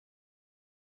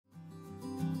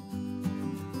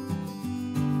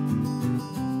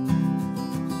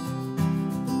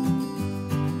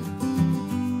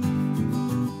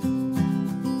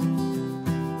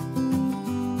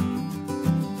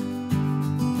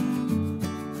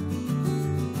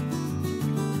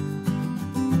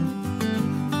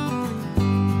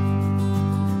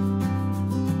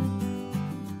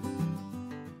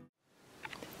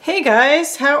Hey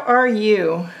guys, how are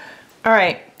you? All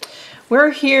right, we're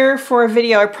here for a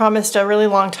video I promised a really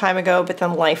long time ago, but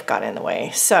then life got in the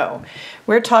way. So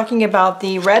we're talking about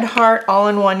the Red Heart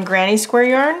All-in-One Granny Square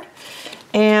yarn,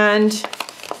 and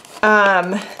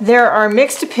there are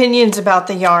mixed opinions about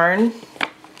the yarn.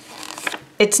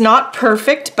 It's not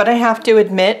perfect, but I have to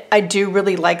admit I do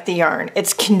really like the yarn.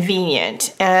 It's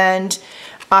convenient, and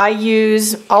I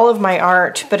use all of my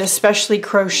art, but especially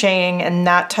crocheting and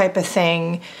that type of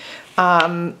thing,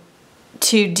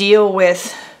 to deal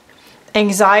with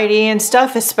anxiety and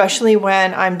stuff, especially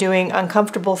when I'm doing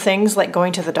uncomfortable things like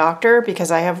going to the doctor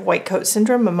because I have white coat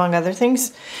syndrome, among other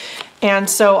things. And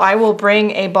so I will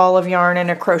bring a ball of yarn and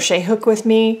a crochet hook with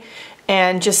me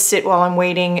and just sit while I'm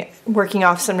waiting, working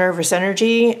off some nervous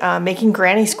energy, making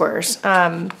granny squares.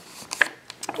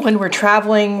 When we're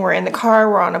traveling, we're in the car,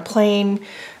 we're on a plane,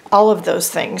 all of those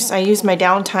things. I use my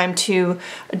downtime to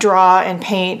draw and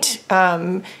paint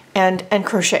and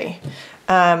crochet.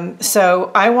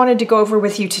 So I wanted to go over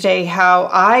with you today how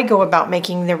I go about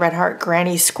making the Red Heart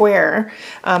Granny Square.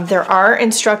 There are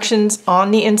instructions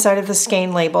on the inside of the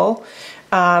skein label,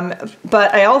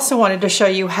 but I also wanted to show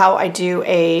you how I do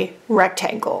a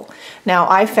rectangle. Now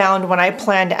I found when I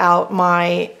planned out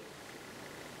my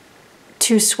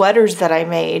two sweaters that I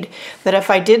made, that if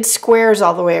I did squares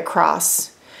all the way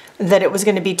across, that it was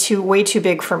going to be way too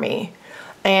big for me.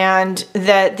 And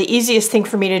that the easiest thing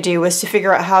for me to do was to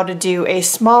figure out how to do a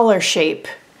smaller shape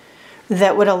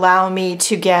that would allow me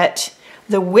to get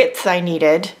the width I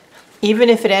needed, even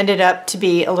if it ended up to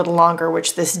be a little longer,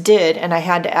 which this did, and I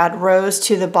had to add rows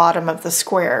to the bottom of the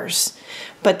squares.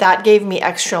 But that gave me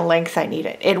extra length I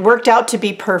needed. It worked out to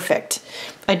be perfect.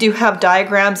 I do have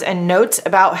diagrams and notes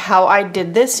about how I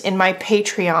did this in my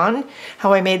Patreon,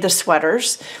 how I made the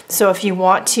sweaters. So if you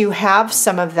want to have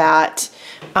some of that,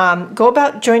 go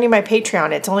about joining my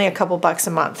Patreon. It's only a couple bucks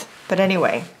a month. But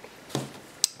anyway,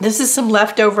 this is some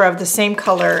leftover of the same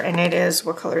color, and it is,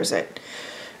 what color is it?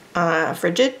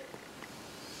 Frigid?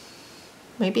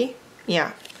 Maybe?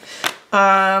 Yeah.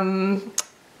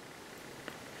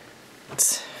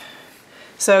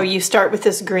 So you start with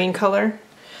this green color,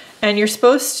 and you're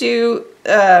supposed to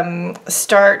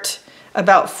start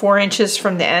about 4 inches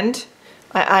from the end.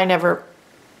 I never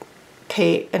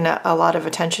pay a lot of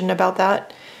attention about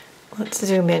that. Let's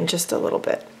zoom in just a little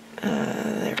bit.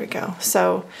 There we go.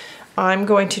 So I'm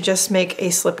going to just make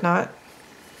a slip knot.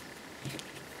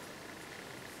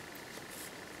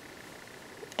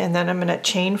 And then I'm going to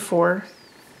chain 4.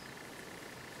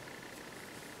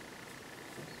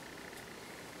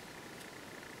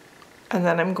 And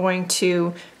then I'm going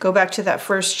to go back to that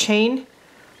first chain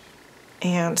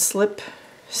and slip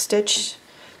stitch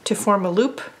to form a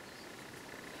loop.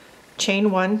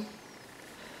 Chain 1.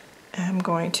 I'm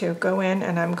going to go in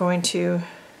and I'm going to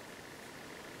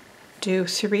do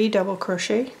 3 double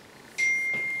crochet.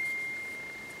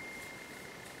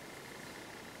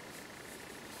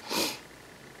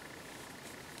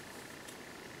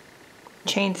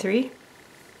 Chain 3.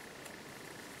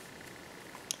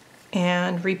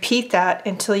 And repeat that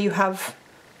until you have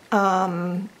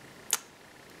well,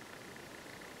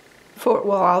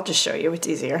 I'll just show you, it's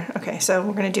easier. Okay, so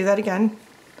we're going to do that again.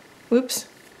 Oops.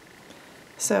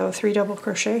 So 3 double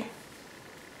crochet.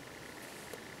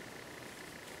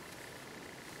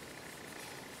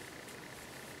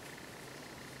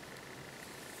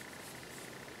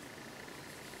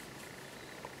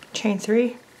 Chain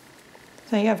 3.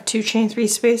 So you have 2 chain 3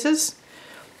 spaces,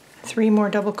 3 more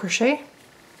double crochet.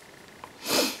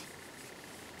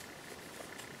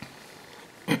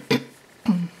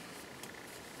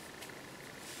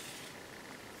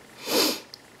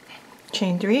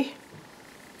 Chain 3.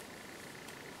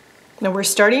 Now we're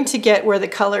starting to get where the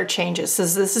color changes. So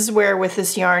this is where with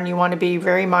this yarn you want to be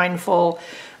very mindful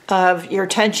of your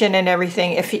tension and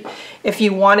everything. If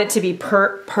you want it to be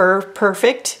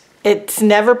perfect, it's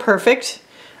never perfect.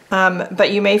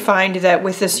 But you may find that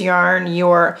with this yarn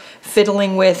you're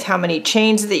fiddling with how many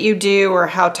chains that you do or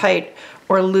how tight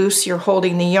or loose you're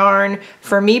holding the yarn.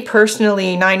 For me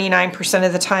personally, 99%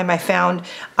 of the time I found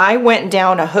I went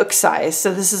down a hook size.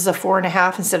 So this is a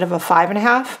 4.5 instead of a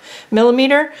 5.5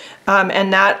 millimeter.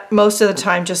 And that most of the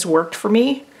time just worked for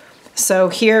me. So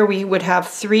here we would have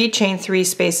 3 chain 3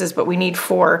 spaces, but we need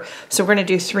 4. So we're gonna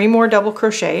do 3 more double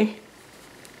crochet.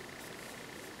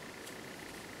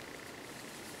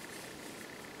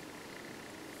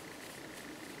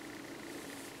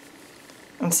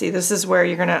 And see, this is where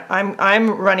you're gonna,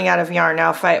 I'm running out of yarn now.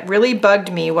 If it really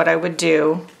bugged me, what I would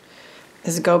do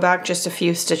is go back just a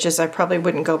few stitches. I probably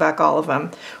wouldn't go back all of them.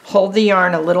 Hold the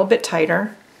yarn a little bit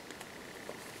tighter.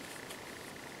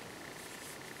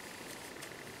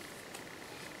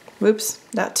 Whoops,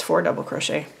 that's 4 double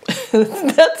crochet.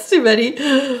 That's too many.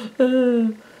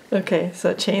 Okay,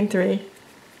 so chain 3.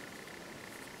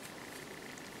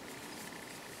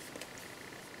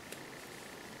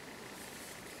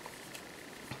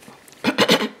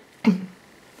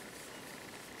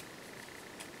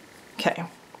 Okay.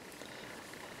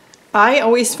 I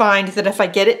always find that if I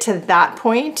get it to that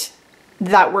point,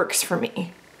 that works for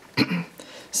me.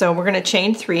 So we're going to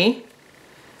chain 3.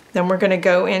 Then we're going to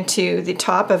go into the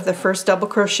top of the first double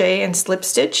crochet and slip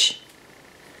stitch.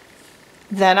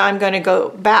 Then I'm going to go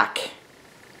back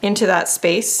into that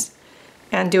space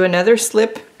and do another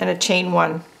slip and a chain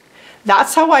 1.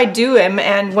 That's how I do them,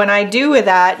 and when I do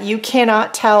that, you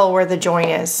cannot tell where the join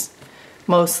is,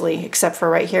 mostly, except for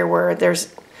right here where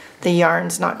there's the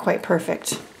yarn's not quite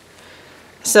perfect.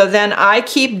 So then I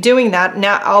keep doing that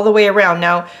now all the way around.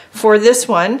 Now for this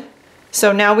one,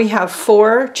 so now we have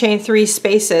 4 chain 3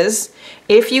 spaces.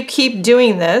 If you keep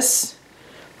doing this,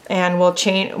 and we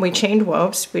chained,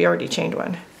 whoops, we already chained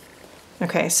 1.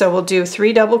 Okay, so we'll do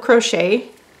 3 double crochet.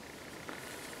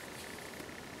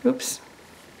 Oops.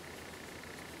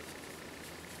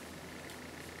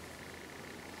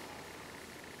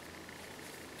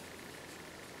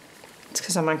 It's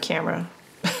because I'm on camera.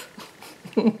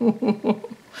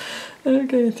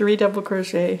 Okay, 3 double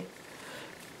crochet.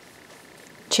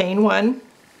 Chain 1,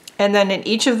 and then in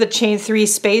each of the chain 3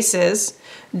 spaces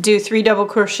do 3 double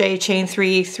crochet, chain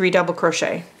 3, 3 double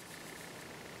crochet.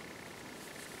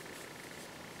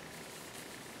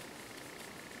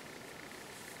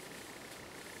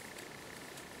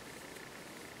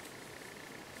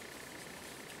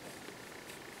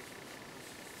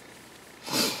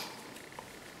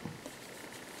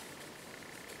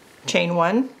 Chain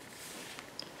 1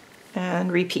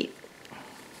 and repeat.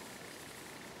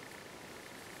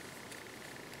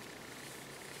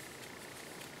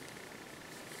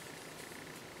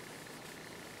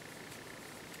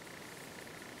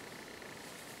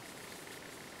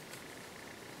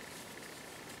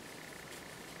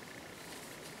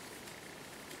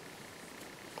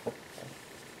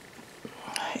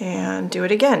 And do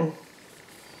it again.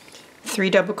 3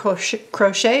 double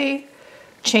crochet,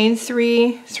 chain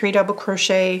 3, 3 double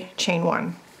crochet, chain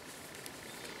 1.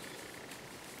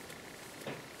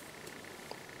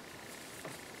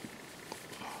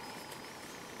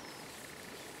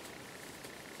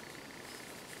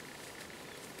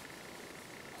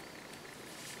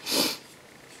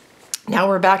 Now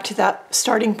we're back to that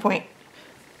starting point.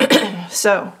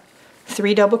 So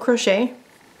 3 double crochet.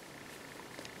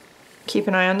 Keep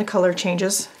an eye on the color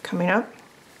changes coming up.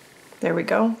 There we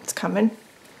go, it's coming.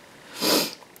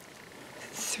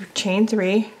 Chain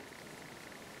 3.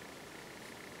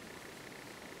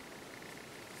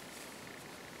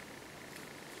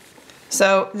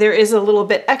 So there is a little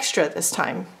bit extra this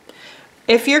time.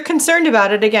 If you're concerned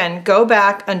about it, again, go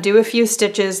back, undo a few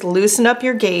stitches, loosen up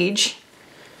your gauge,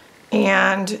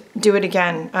 and do it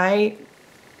again. I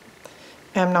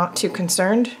am not too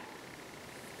concerned.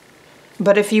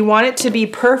 But if you want it to be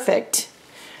perfect,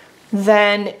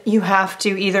 then you have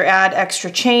to either add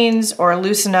extra chains or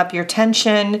loosen up your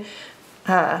tension,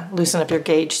 loosen up your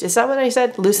gauge. Is that what I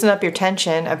said? Loosen up your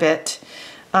tension a bit.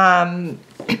 But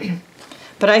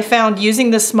I found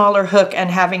using the smaller hook and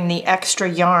having the extra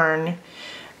yarn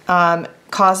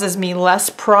causes me less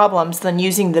problems than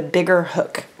using the bigger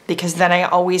hook, because then I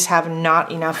always have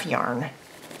not enough yarn.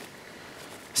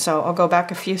 So I'll go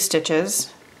back a few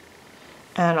stitches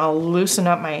and I'll loosen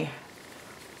up my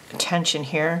tension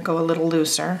here, go a little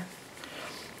looser.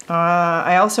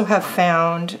 I also have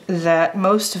found that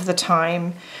most of the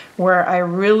time where I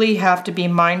really have to be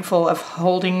mindful of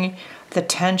holding the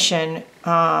tension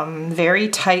very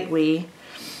tightly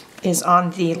is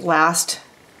on the last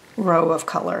row of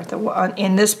color.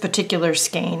 In this particular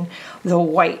skein, the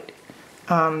white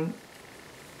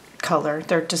color,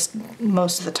 there just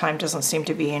most of the time doesn't seem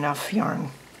to be enough yarn.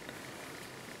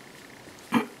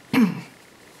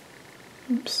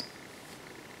 Oops.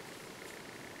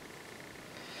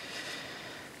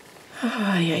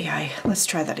 Ay, ay, ay. Let's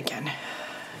try that again.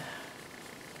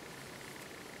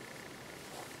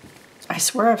 I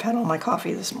swear I've had all my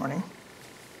coffee this morning.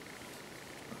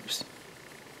 Oops.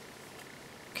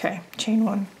 Okay, chain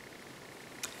 1.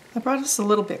 That brought us a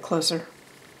little bit closer.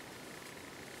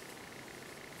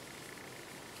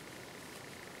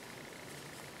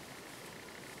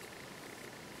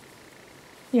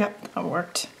 Yep, that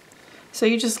worked. So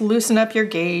you just loosen up your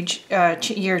gauge,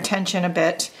 your tension a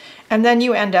bit, and then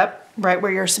you end up right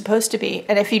where you're supposed to be.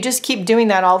 And if you just keep doing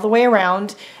that all the way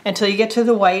around until you get to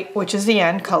the white, which is the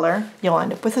end color, you'll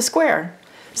end up with a square.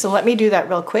 So let me do that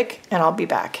real quick and I'll be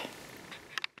back.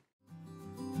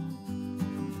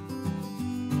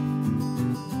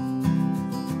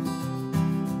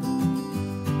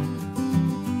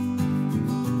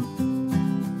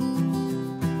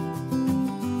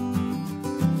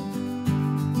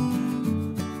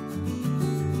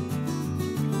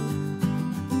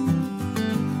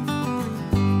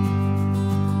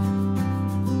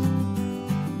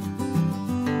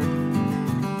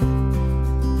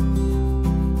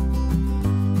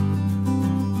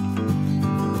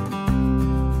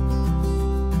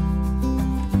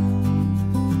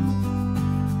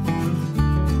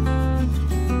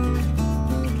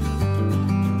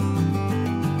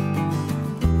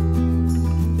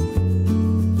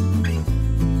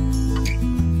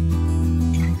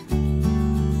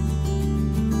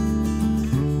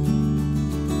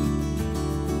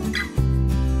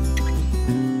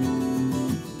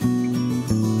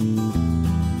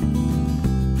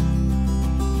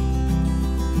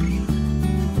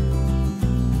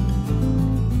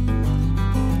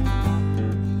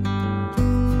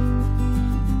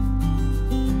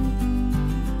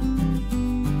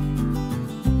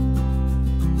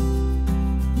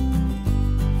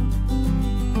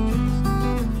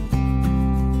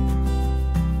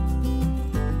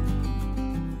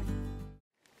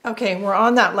 Okay, we're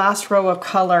on that last row of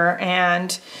color,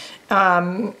 and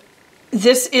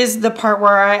this is the part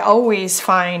where I always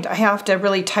find I have to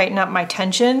really tighten up my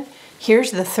tension.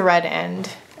 Here's the thread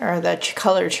end, or the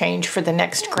color change for the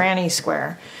next granny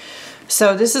square.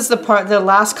 So this is the part, the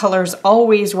last color is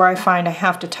always where I find I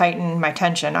have to tighten my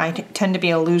tension. I tend to be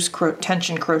a loose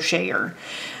tension crocheter.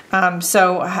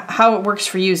 So how it works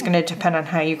for you is going to depend on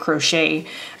how you crochet.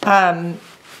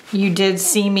 You did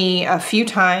see me a few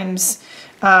times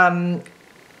have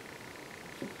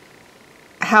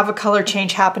a color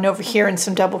change happen over here in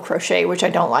some double crochet, which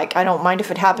I don't like. I don't mind if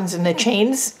it happens in the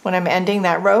chains when I'm ending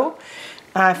that row.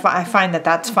 I find that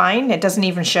that's fine. It doesn't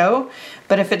even show.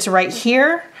 But if it's right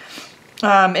here,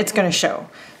 it's going to show.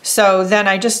 So then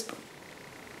I just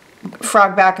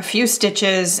frog back a few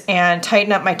stitches and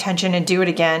tighten up my tension and do it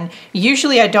again.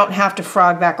 Usually I don't have to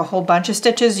frog back a whole bunch of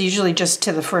stitches, usually just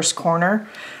to the first corner.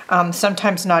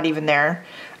 Sometimes not even there.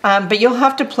 But you'll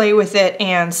have to play with it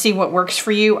and see what works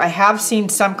for you. I have seen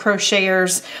some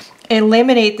crocheters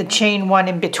eliminate the chain one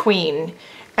in between,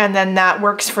 and then that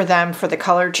works for them for the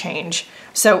color change.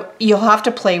 So you'll have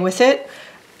to play with it,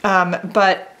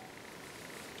 but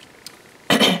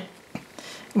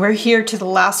we're here to the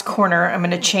last corner. I'm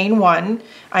going to chain one.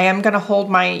 I am going to hold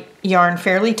my yarn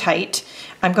fairly tight.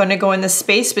 I'm going to go in the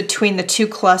space between the two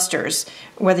clusters,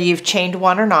 whether you've chained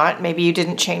one or not. Maybe you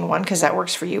didn't chain one because that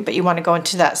works for you, but you want to go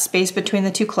into that space between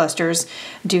the two clusters,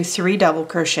 do 3 double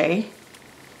crochet.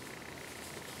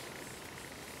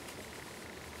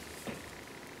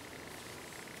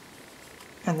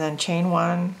 And then chain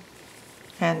one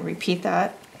and repeat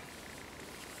that.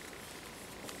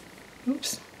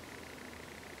 Oops.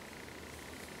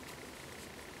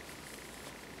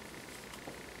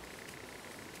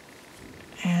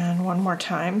 And one more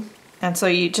time. And so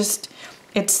you just,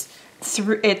 it's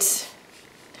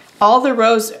all the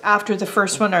rows after the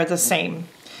first one are the same.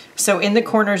 So in the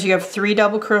corners you have 3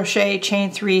 double crochet, chain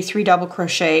 3, 3 double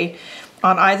crochet.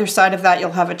 On either side of that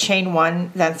you'll have a chain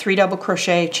 1, then 3 double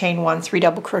crochet, chain 1, 3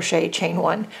 double crochet, chain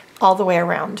 1, all the way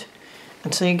around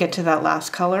until you get to that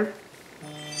last color.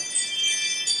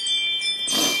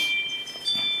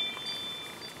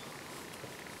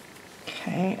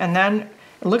 Okay, and then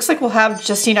it looks like we'll have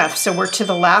just enough. So we're to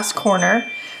the last corner.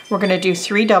 We're going to do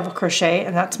 3 double crochet,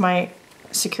 and that's my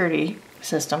security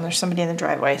system. There's somebody in the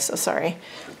driveway, so sorry.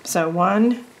 So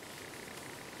 1,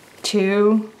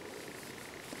 2,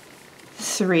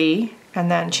 3, and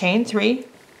then chain 3,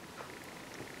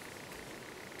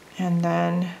 and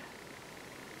then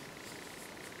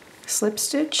slip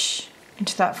stitch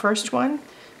into that first one.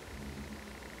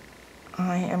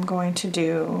 I am going to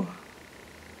do,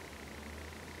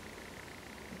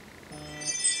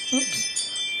 oops,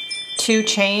 two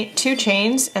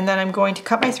chains, and then I'm going to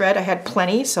cut my thread. I had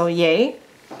plenty, so yay.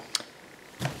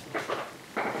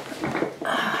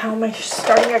 How am I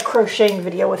starting a crocheting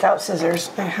video without scissors?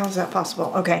 How's that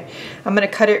possible? Okay, I'm going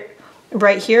to cut it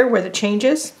right here where the change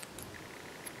is.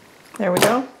 There we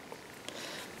go.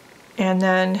 And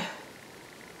then,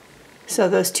 so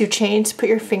those 2 chains, put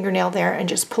your fingernail there and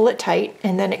just pull it tight,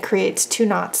 and then it creates 2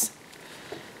 knots.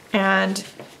 And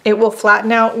it will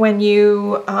flatten out when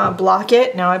you block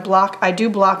it. Now I do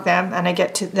block them, and I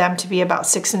get them to be about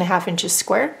 6.5 inches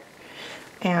square,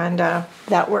 and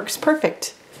that works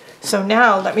perfect. So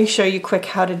now let me show you quick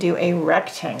how to do a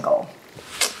rectangle.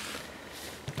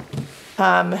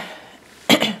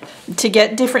 To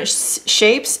get different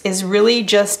shapes is really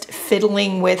just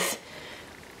fiddling with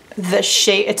the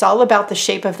shape. It's all about the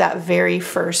shape of that very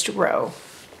first row.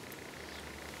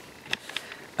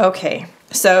 Okay,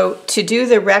 so to do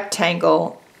the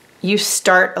rectangle, you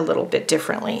start a little bit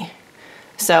differently.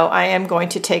 So I am going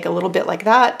to take a little bit like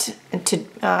that, and to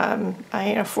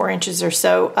 4 inches or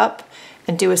so up,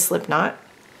 and do a slip knot.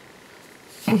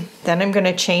 Then I'm going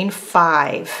to chain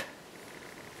 5.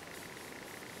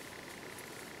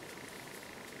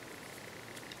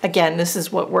 Again, this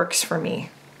is what works for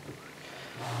me.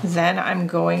 Then I'm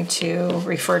going to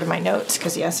refer to my notes,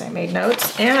 because yes, I made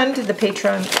notes, and the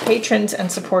patrons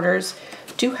and supporters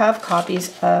do have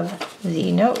copies of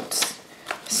the notes.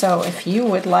 So if you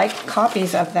would like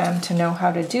copies of them to know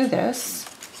how to do this,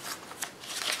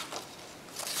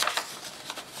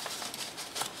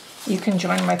 you can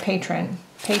join my Patreon.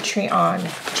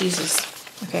 Jesus.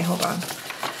 Okay, hold on.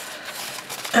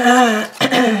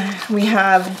 We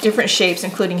have different shapes,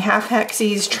 including half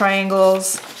hexes,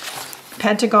 triangles,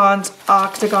 pentagons,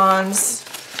 octagons,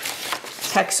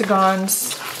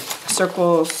 hexagons,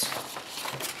 circles.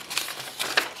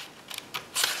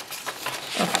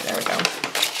 Okay, there we go.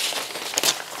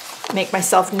 Make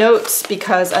myself notes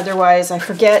because otherwise I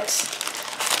forget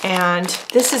And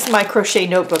this is my crochet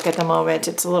notebook at the moment.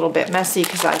 It's a little bit messy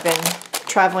because I've been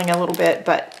traveling a little bit,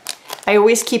 but I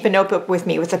always keep a notebook with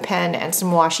me with a pen and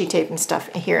some washi tape and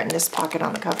stuff here in this pocket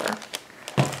on the cover.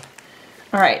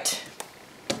 All right.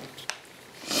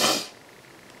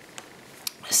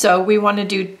 So we want to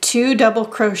do 2 double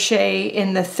crochet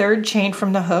in the 3rd chain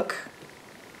from the hook.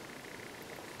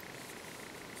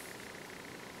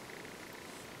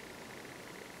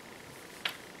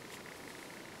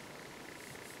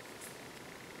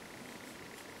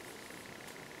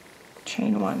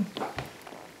 Chain 1.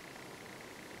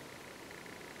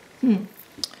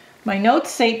 My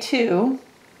notes say 2.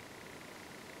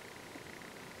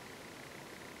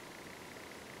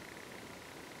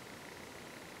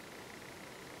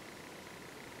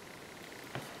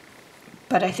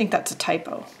 But I think that's a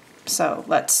typo. So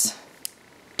let's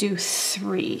do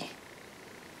 3.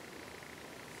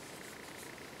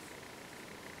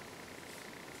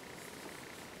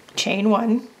 Chain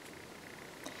 1.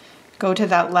 Go to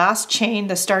that last chain,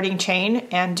 the starting chain,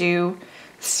 and do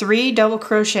 3 double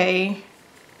crochet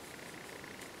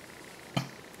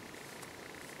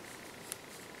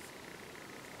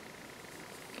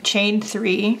chain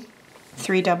 3,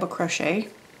 3 double crochet,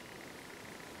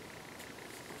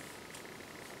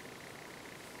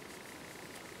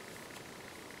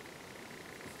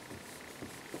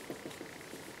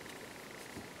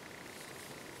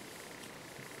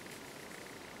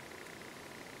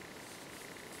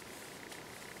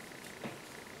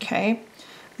 okay,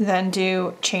 then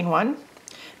do chain 1,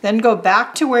 then go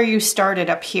back to where you started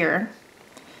up here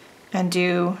and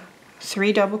do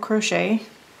 3 double crochet,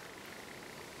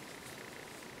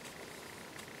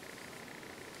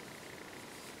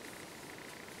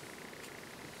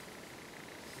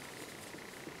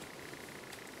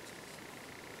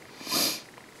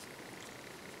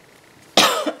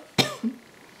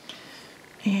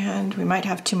 and we might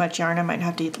have too much yarn. I might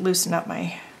have to loosen up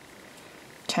my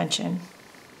tension.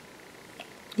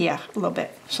 Yeah, a little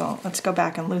bit. So let's go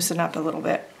back and loosen up a little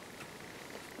bit.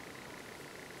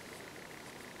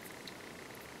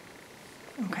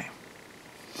 Okay.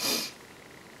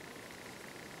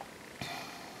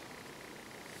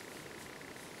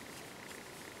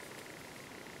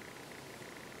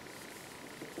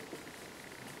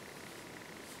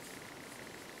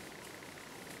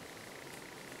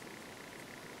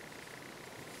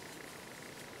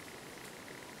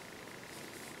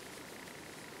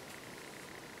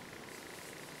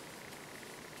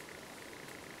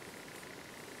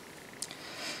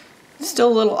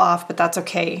 Still a little off, but that's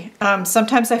okay.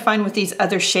 Sometimes I find with these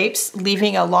other shapes,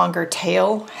 leaving a longer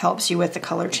tail helps you with the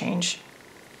color change.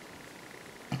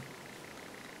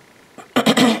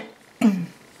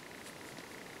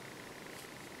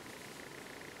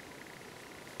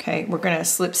 Okay, we're gonna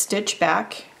slip stitch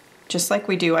back, just like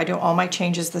we do. I do all my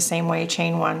changes the same way,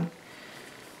 chain 1.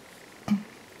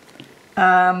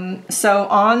 So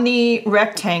on the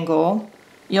rectangle,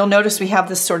 you'll notice we have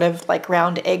this sort of like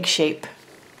round egg shape.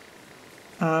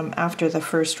 After the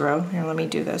first row. Here, let me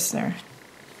do this there.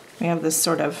 We have this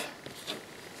sort of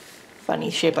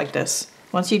funny shape like this.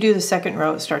 Once you do the second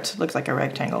row, it starts to look like a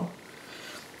rectangle.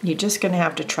 You're just gonna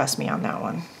have to trust me on that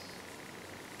one.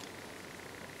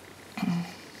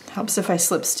 Helps if I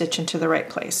slip stitch into the right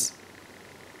place.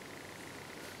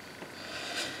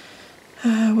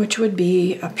 Which would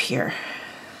be up here.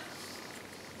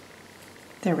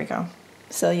 There we go.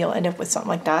 So you'll end up with something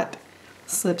like that.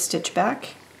 Slip stitch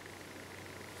back.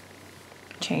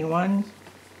 Chain 1,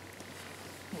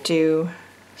 do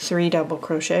 3 double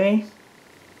crochet,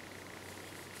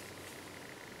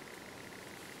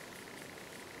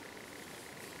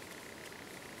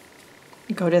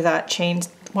 go to that chain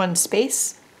 1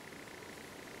 space,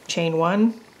 chain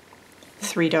 1,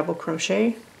 3 double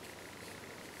crochet,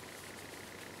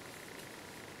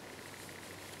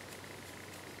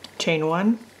 chain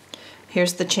 1,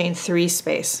 here's the chain 3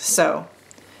 space, so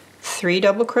 3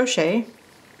 double crochet,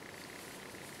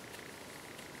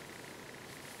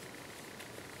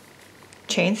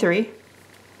 chain 3,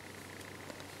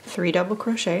 3 double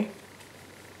crochet,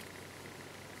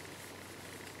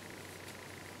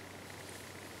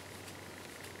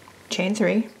 chain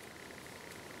 3,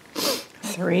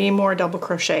 3 more double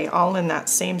crochet, all in that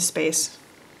same space.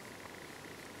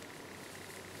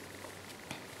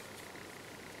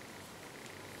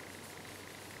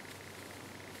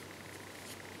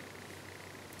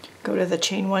 Go to the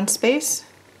chain 1 space,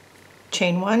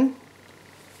 chain 1,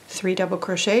 3 double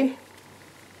crochet,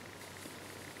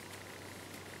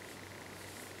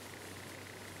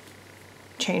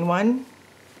 chain 1,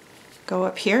 go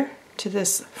up here to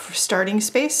this starting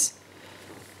space,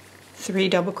 3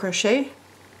 double crochet,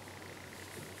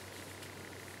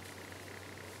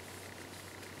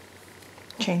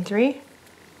 chain 3,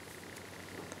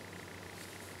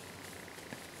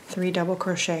 3 double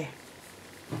crochet,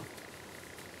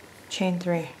 chain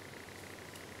 3.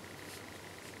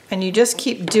 And you just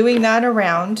keep doing that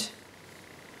around,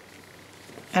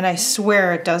 and I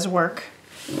swear it does work,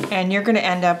 and you're going to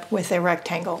end up with a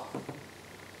rectangle.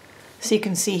 So you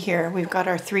can see here we've got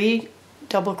our 3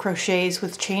 double crochets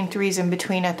with chain 3s in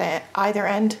between at the either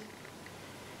end,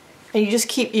 and you just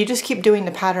keep doing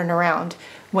the pattern around.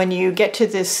 When you get to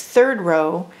this 3rd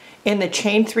row in the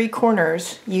chain 3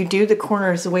 corners, you do the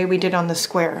corners the way we did on the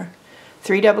square.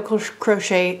 3 double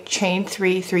crochet, chain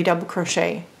 3, 3 double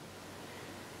crochet,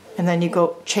 and then you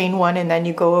go chain 1, and then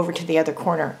you go over to the other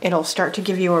corner. It'll start to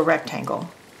give you a rectangle.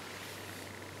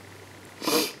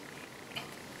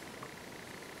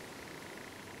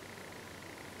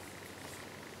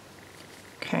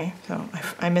 Okay, so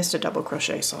I missed a double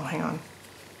crochet, so hang on.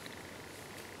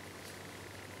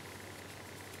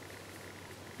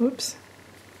 Oops.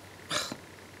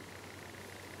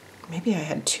 Maybe I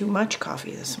had too much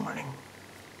coffee this morning.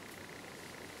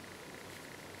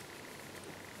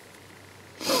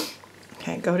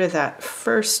 Okay, go to that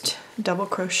first double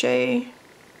crochet,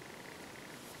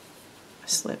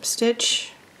 slip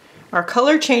stitch. Our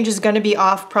color change is going to be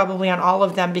off probably on all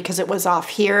of them because it was off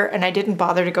here and I didn't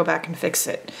bother to go back and fix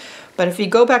it. But if you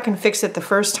go back and fix it the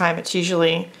first time, it's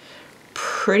usually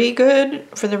pretty good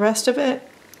for the rest of it.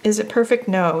 Is it perfect?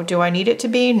 No. Do I need it to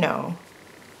be? No.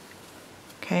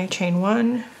 Okay, chain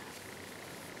 1,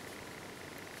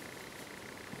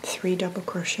 3 double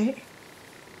crochet.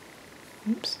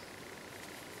 Oops.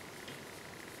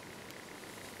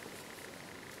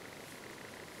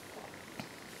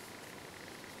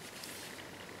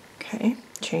 Okay,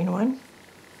 chain 1,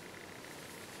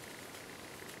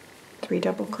 3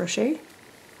 double crochet,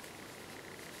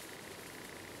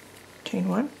 chain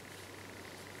 1,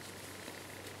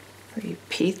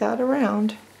 repeat that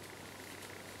around.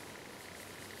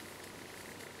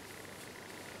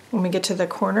 When we get to the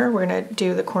corner, we're going to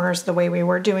do the corners the way we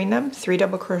were doing them. 3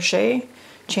 double crochet,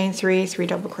 chain 3, 3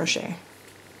 double crochet.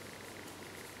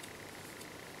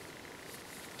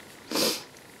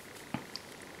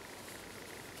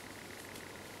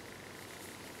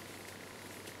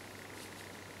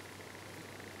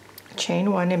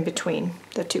 Chain 1 in between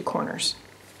the 2 corners.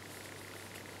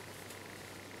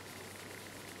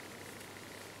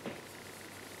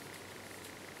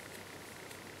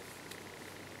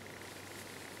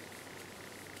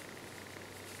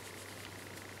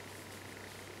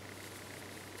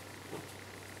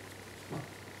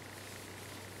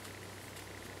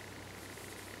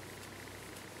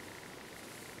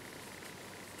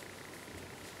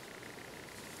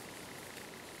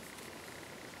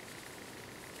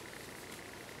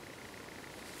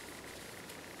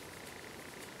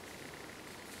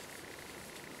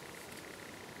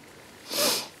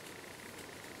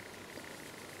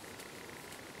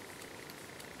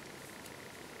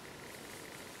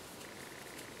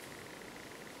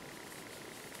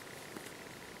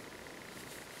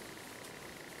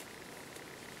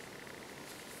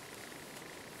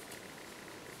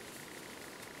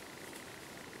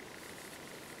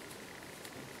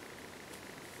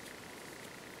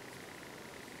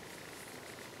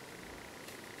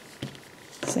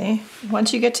 See,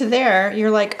 once you get to there, you're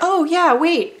like, oh yeah,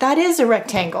 wait, that is a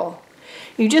rectangle.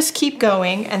 You just keep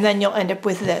going and then you'll end up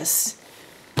with this.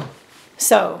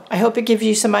 So I hope it gives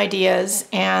you some ideas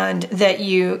and that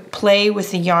you play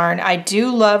with the yarn. I do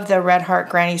love the Red Heart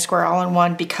Granny Square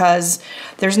All-in-One because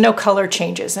there's no color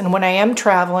changes. And when I am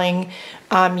traveling,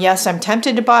 yes, I'm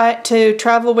tempted to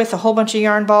travel with a whole bunch of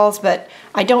yarn balls, but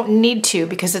I don't need to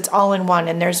because it's all in one.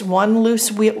 And there's one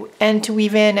loose end to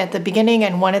weave in at the beginning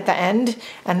and one at the end,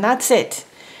 and that's it.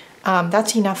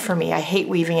 That's enough for me. I hate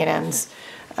weaving at ends.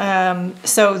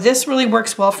 So this really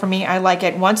works well for me. I like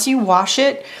it. Once you wash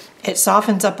it, it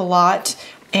softens up a lot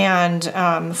and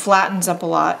flattens up a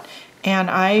lot, and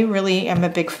I really am a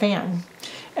big fan.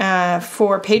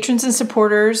 For patrons and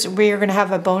supporters, we are going to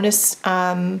have a bonus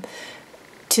to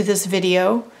this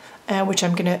video, which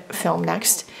I'm going to film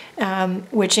next,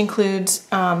 which includes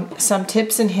some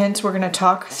tips and hints. We're going to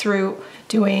talk through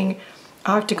doing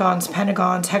octagons,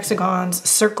 pentagons, hexagons,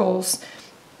 circles,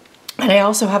 and I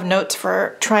also have notes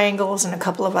for triangles and a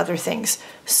couple of other things.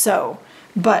 So,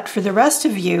 but for the rest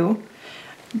of you,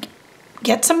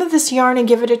 get some of this yarn and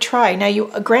give it a try. Now,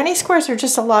 granny squares are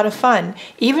just a lot of fun.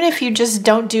 Even if you just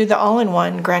don't do the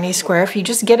all-in-one granny square, if you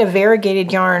just get a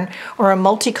variegated yarn or a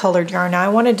multicolored yarn. Now, I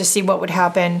wanted to see what would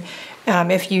happen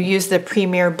if you use the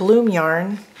Premier Bloom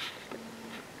yarn,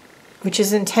 which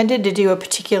is intended to do a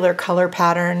particular color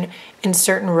pattern in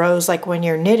certain rows, like when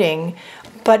you're knitting.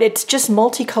 but it's just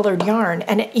multicolored yarn.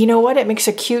 And you know what? It makes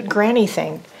a cute granny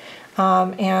thing.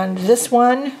 And this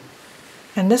one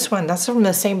and this one, that's from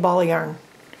the same ball of yarn.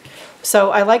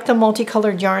 So I like the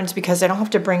multicolored yarns because I don't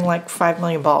have to bring like 5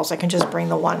 million balls. I can just bring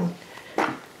the one.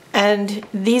 And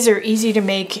these are easy to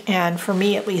make, and for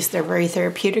me at least, they're very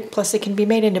therapeutic. Plus they can be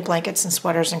made into blankets and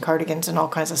sweaters and cardigans and all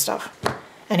kinds of stuff.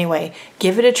 Anyway,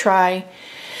 give it a try.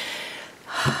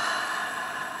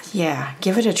 Yeah,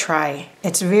 give it a try.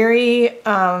 It's very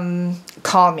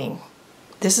calming.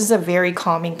 This is a very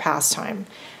calming pastime,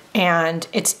 and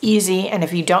it's easy. And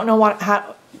if you don't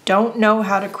know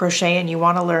how to crochet and you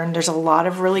want to learn, there's a lot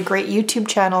of really great YouTube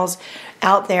channels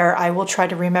out there. I will try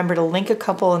to remember to link a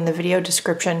couple in the video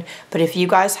description, but if you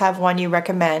guys have one you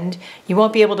recommend, you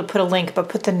won't be able to put a link, but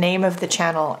put the name of the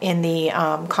channel in the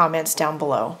comments down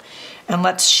below, and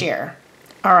let's share.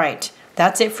 All right,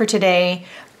 that's it for today.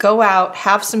 Go out,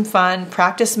 have some fun,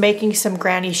 practice making some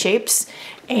granny shapes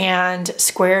and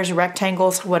squares,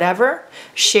 rectangles, whatever.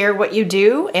 Share what you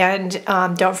do, and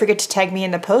don't forget to tag me in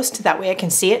the post. That way I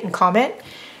can see it and comment.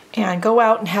 And go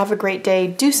out and have a great day.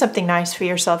 Do something nice for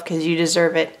yourself because you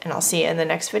deserve it. And I'll see you in the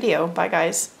next video. Bye,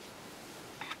 guys.